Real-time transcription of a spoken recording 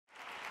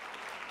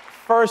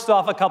First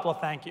off, a couple of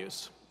thank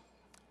yous.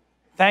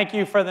 Thank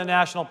you for the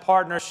national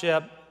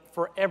partnership,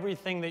 for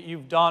everything that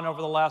you've done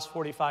over the last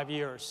 45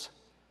 years.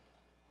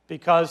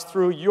 Because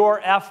through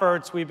your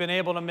efforts, we've been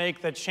able to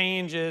make the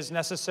changes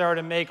necessary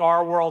to make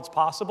our worlds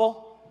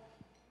possible.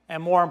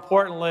 And more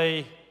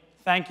importantly,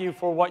 thank you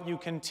for what you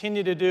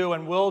continue to do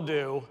and will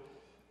do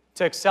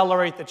to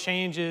accelerate the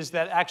changes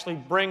that actually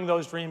bring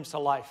those dreams to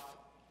life.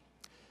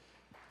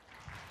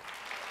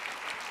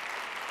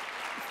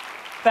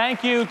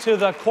 Thank you to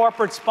the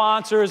corporate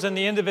sponsors and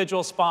the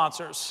individual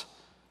sponsors.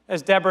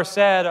 As Deborah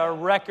said, a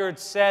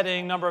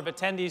record-setting number of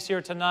attendees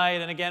here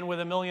tonight, and again, with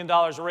 $1 million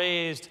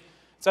raised.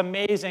 It's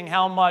amazing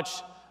how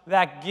much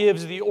that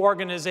gives the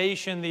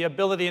organization the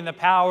ability and the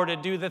power to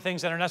do the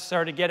things that are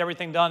necessary to get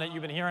everything done that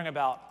you've been hearing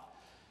about.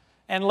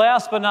 And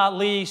last but not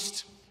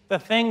least, the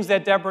things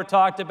that Deborah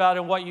talked about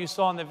and what you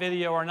saw in the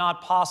video are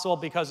not possible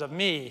because of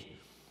me.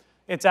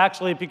 It's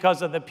actually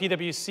because of the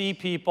PwC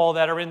people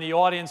that are in the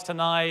audience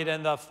tonight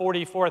and the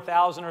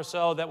 44,000 or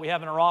so that we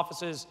have in our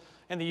offices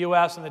in the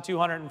US and the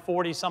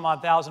 240 some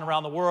odd thousand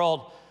around the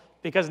world,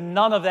 because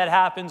none of that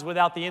happens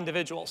without the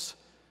individuals.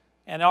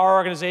 And our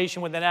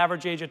organization with an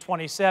average age of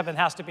 27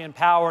 has to be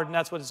empowered, and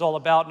that's what it's all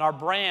about. And our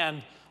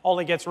brand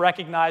only gets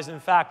recognized. In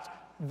fact,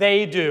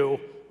 they do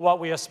what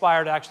we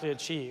aspire to actually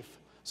achieve.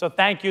 So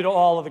thank you to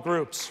all of the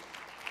groups.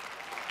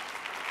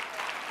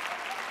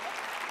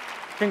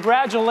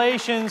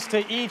 Congratulations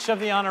to each of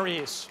the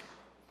honorees.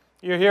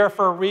 You're here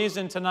for a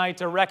reason tonight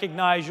to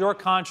recognize your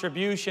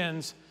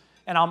contributions,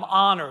 and I'm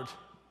honored,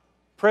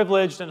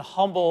 privileged, and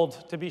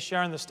humbled to be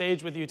sharing the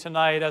stage with you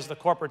tonight as the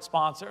corporate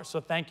sponsor. So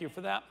thank you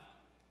for that.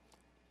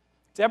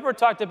 Deborah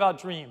talked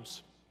about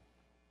dreams.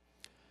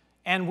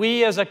 And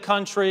we as a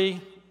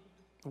country,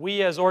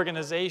 we as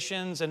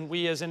organizations, and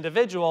we as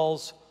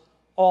individuals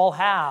all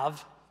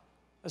have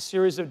a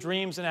series of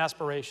dreams and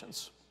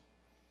aspirations.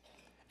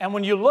 And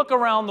when you look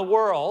around the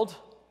world,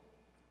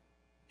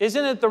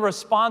 isn't it the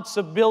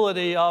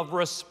responsibility of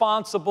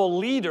responsible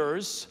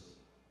leaders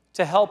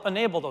to help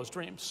enable those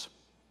dreams?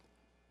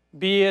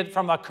 Be it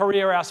from a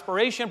career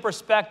aspiration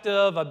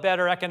perspective, a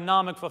better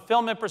economic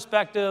fulfillment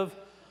perspective,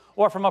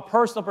 or from a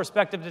personal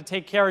perspective to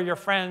take care of your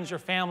friends, your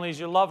families,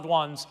 your loved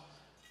ones,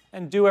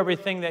 and do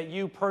everything that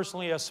you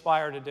personally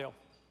aspire to do.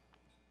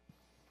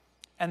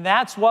 And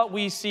that's what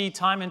we see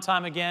time and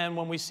time again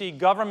when we see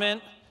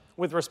government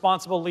with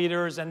responsible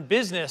leaders and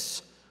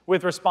business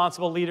with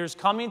responsible leaders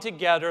coming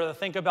together to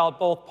think about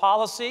both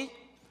policy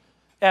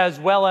as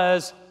well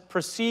as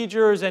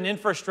procedures and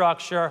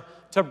infrastructure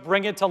to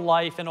bring it to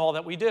life in all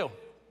that we do.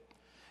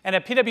 And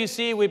at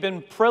PwC, we've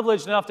been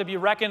privileged enough to be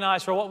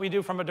recognized for what we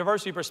do from a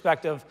diversity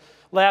perspective.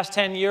 Last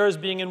 10 years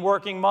being in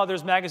Working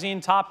Mothers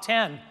magazine top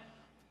 10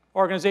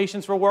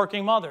 organizations for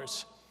working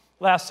mothers.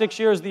 Last 6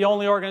 years, the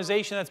only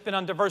organization that's been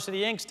on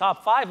Diversity Inc.'s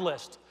top 5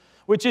 list,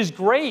 which is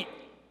great,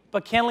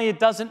 but candidly, it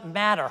doesn't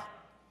matter.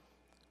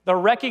 The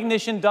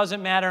recognition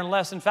doesn't matter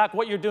unless, in fact,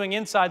 what you're doing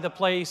inside the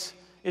place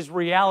is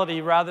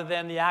reality rather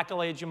than the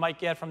accolades you might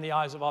get from the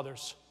eyes of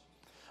others.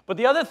 But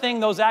the other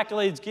thing those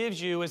accolades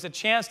gives you is a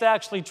chance to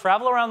actually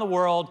travel around the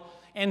world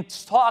and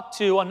talk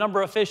to a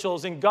number of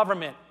officials in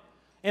government,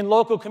 in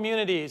local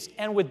communities,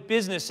 and with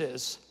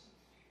businesses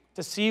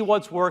to see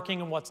what's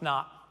working and what's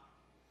not.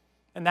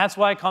 And that's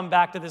why I come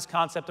back to this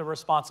concept of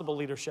responsible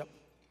leadership.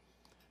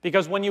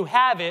 Because when you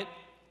have it,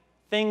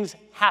 things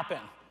happen.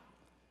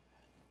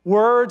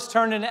 Words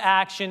turn into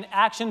action,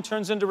 action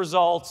turns into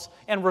results,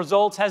 and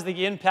results has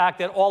the impact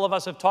that all of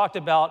us have talked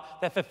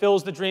about that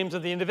fulfills the dreams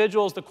of the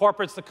individuals, the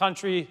corporates, the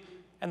country,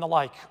 and the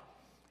like.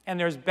 And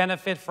there's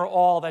benefit for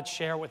all that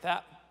share with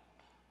that.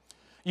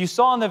 You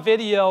saw in the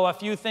video a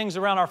few things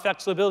around our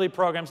flexibility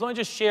programs. Let me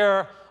just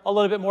share a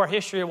little bit more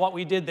history of what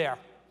we did there.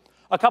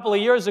 A couple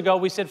of years ago,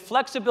 we said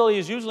flexibility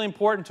is usually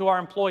important to our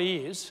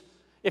employees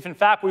if, in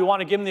fact, we want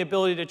to give them the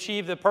ability to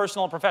achieve the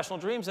personal and professional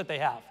dreams that they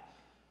have.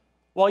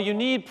 Well, you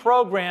need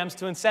programs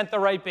to incent the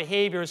right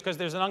behaviors because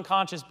there's an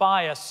unconscious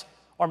bias,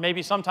 or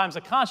maybe sometimes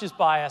a conscious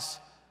bias,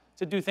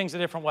 to do things a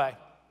different way.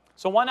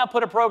 So why not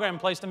put a program in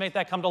place to make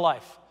that come to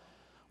life?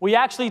 We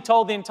actually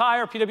told the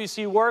entire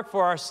PwC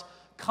workforce,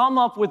 come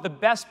up with the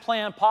best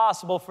plan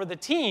possible for the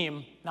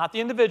team, not the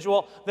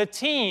individual, the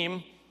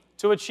team,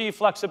 to achieve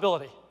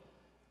flexibility.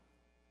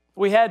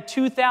 We had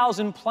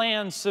 2,000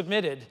 plans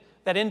submitted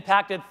that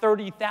impacted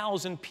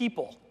 30,000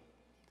 people.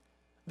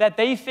 That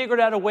they figured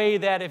out a way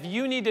that if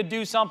you need to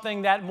do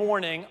something that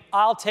morning,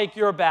 I'll take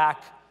your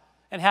back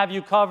and have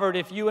you covered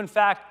if you, in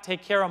fact,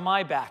 take care of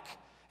my back.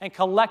 And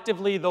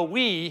collectively, the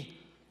we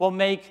will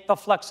make the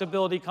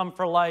flexibility come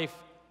for life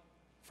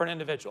for an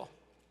individual.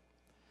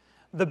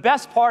 The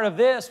best part of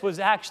this was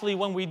actually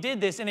when we did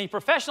this in a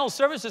professional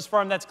services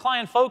firm that's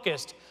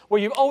client-focused,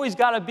 where you've always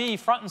got to be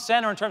front and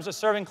center in terms of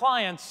serving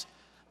clients.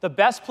 The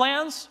best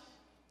plans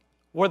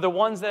were the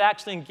ones that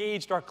actually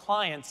engaged our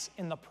clients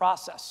in the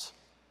process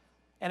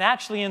and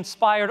actually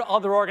inspired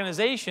other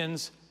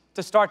organizations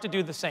to start to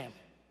do the same.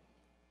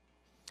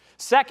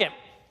 Second,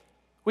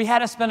 we had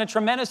to spend a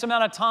tremendous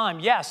amount of time,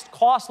 yes,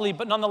 costly,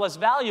 but nonetheless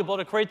valuable,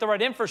 to create the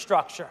right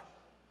infrastructure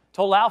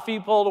to allow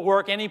people to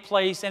work any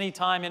place,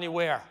 anytime,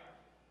 anywhere,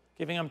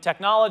 giving them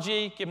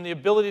technology, giving them the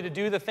ability to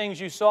do the things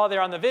you saw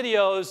there on the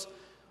videos.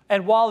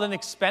 And while an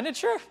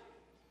expenditure,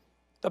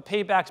 the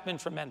payback's been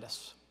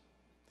tremendous.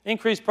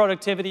 Increased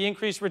productivity,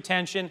 increased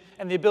retention,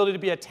 and the ability to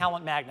be a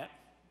talent magnet.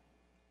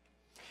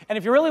 And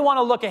if you really want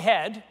to look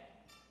ahead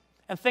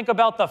and think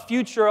about the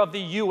future of the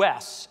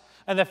US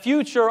and the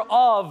future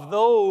of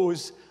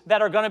those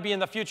that are going to be in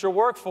the future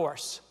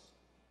workforce,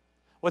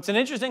 what's an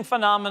interesting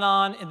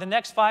phenomenon, in the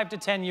next 5 to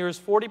 10 years,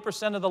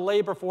 40% of the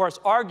labor force,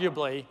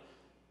 arguably,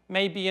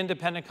 may be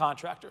independent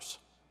contractors.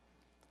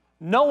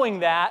 Knowing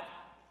that,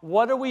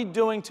 what are we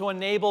doing to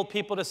enable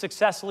people to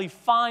successfully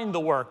find the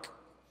work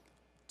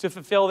to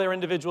fulfill their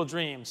individual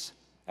dreams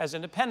as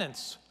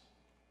independents?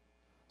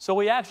 So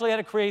we actually had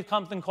to create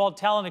something called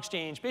Talent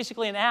Exchange,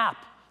 basically an app,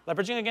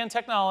 leveraging, again,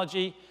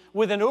 technology,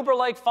 with an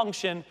Uber-like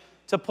function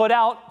to put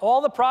out all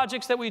the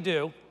projects that we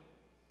do,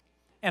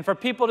 and for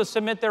people to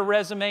submit their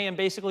resume and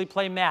basically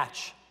play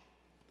match.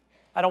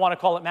 I don't want to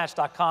call it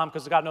Match.com,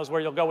 because God knows where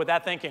you'll go with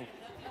that thinking.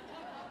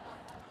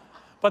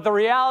 But the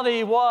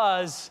reality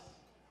was,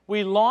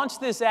 we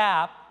launched this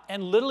app,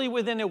 and literally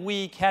within a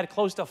week had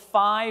close to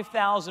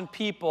 5,000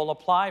 people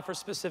apply for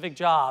specific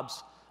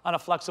jobs on a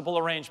flexible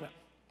arrangement.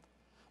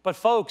 But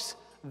folks,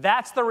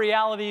 that's the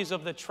realities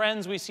of the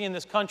trends we see in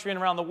this country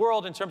and around the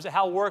world in terms of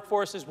how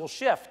workforces will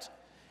shift.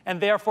 And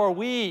therefore,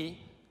 we,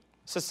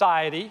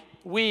 society,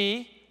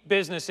 we,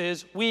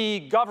 businesses, we,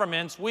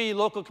 governments, we,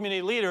 local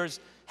community leaders,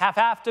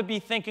 have to be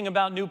thinking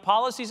about new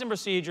policies and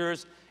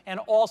procedures, and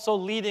also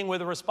leading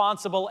with a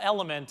responsible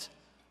element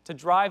to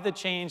drive the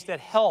change that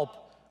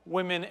help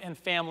women and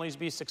families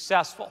be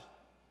successful.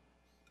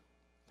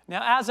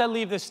 Now, as I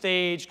leave this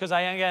stage, because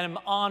I, again, am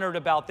honored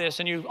about this,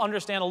 and you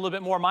understand a little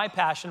bit more my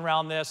passion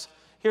around this,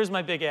 here's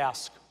my big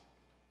ask.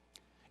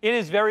 It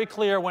is very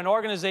clear when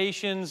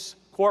organizations,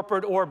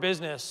 corporate or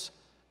business,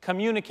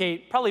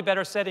 communicate, probably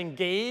better said,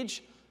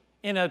 engage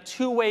in a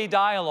two-way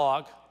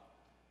dialogue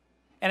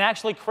and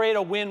actually create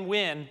a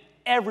win-win,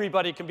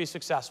 everybody can be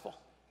successful.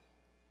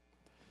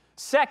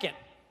 Second,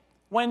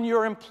 when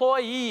your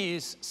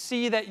employees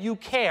see that you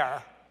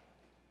care,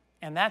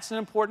 and that's an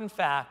important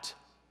fact,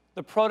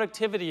 the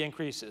productivity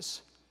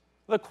increases,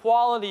 the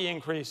quality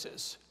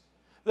increases,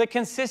 the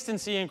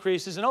consistency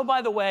increases, and oh,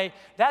 by the way,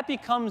 that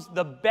becomes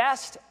the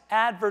best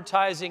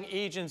advertising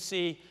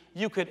agency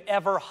you could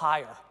ever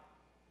hire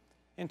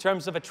in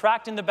terms of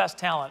attracting the best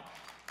talent.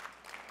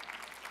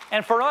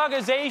 And for an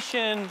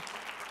organization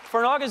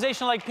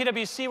like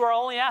PwC, where our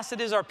only asset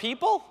is our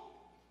people,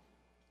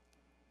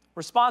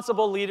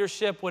 responsible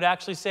leadership would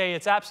actually say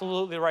it's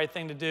absolutely the right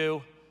thing to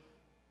do.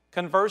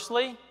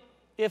 Conversely,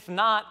 if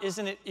not,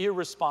 isn't it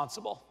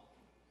irresponsible?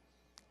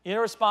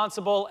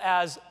 Irresponsible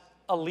as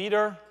a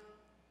leader,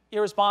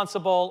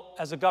 irresponsible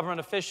as a government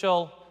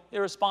official,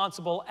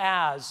 irresponsible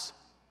as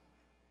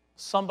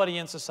somebody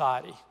in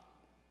society.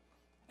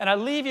 And I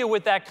leave you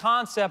with that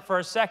concept for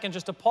a second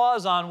just to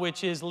pause on,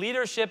 which is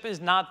leadership is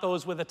not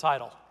those with a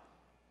title.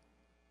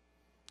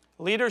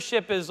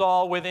 Leadership is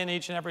all within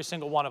each and every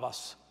single one of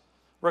us.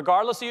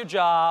 Regardless of your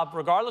job,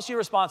 regardless of your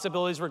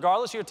responsibilities,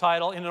 regardless of your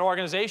title in an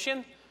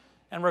organization,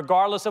 and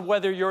regardless of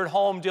whether you're at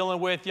home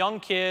dealing with young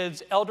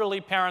kids,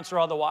 elderly parents, or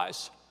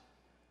otherwise.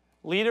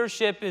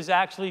 Leadership is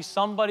actually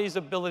somebody's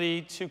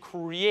ability to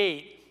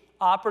create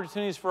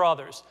opportunities for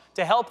others,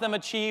 to help them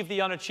achieve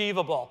the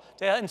unachievable,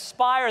 to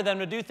inspire them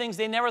to do things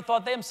they never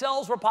thought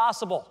themselves were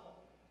possible.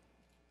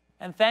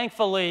 And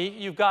thankfully,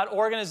 you've got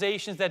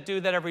organizations that do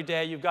that every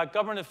day. You've got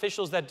government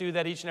officials that do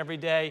that each and every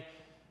day.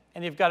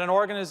 And you've got an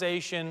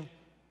organization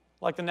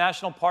like the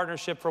National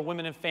Partnership for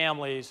Women and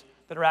Families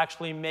that are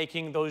actually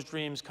making those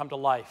dreams come to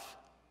life.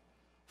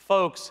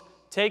 Folks,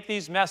 take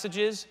these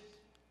messages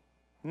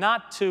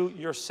not to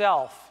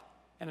yourself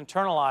and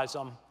internalize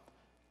them.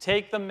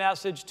 Take the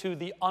message to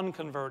the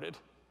unconverted.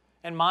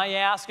 And my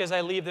ask as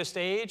I leave this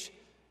stage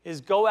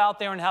is go out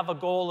there and have a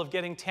goal of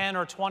getting 10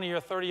 or 20 or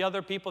 30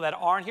 other people that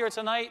aren't here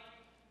tonight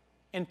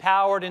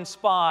empowered,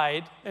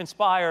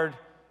 inspired,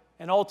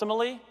 and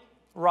ultimately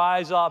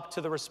rise up to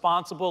the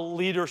responsible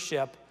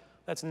leadership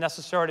that's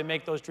necessary to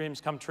make those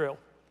dreams come true.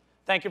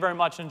 Thank you very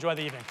much and enjoy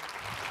the evening.